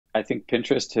I think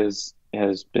Pinterest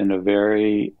has been a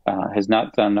very has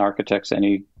not done architects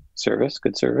any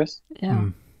good service. Yeah.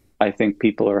 Mm. I think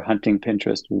people are hunting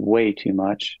Pinterest way too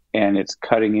much, and it's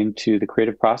cutting into the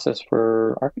creative process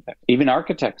for architects. Even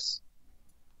architects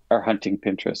are hunting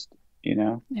Pinterest, you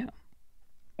know? Yeah.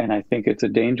 And I think it's a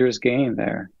dangerous game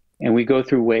there. And we go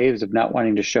through waves of not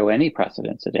wanting to show any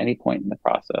precedents at any point in the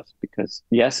process because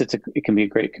yes, it can be a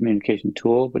great communication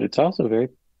tool, but it's also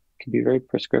can be very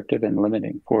prescriptive and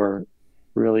limiting for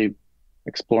really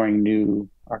exploring new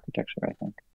architecture, I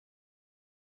think.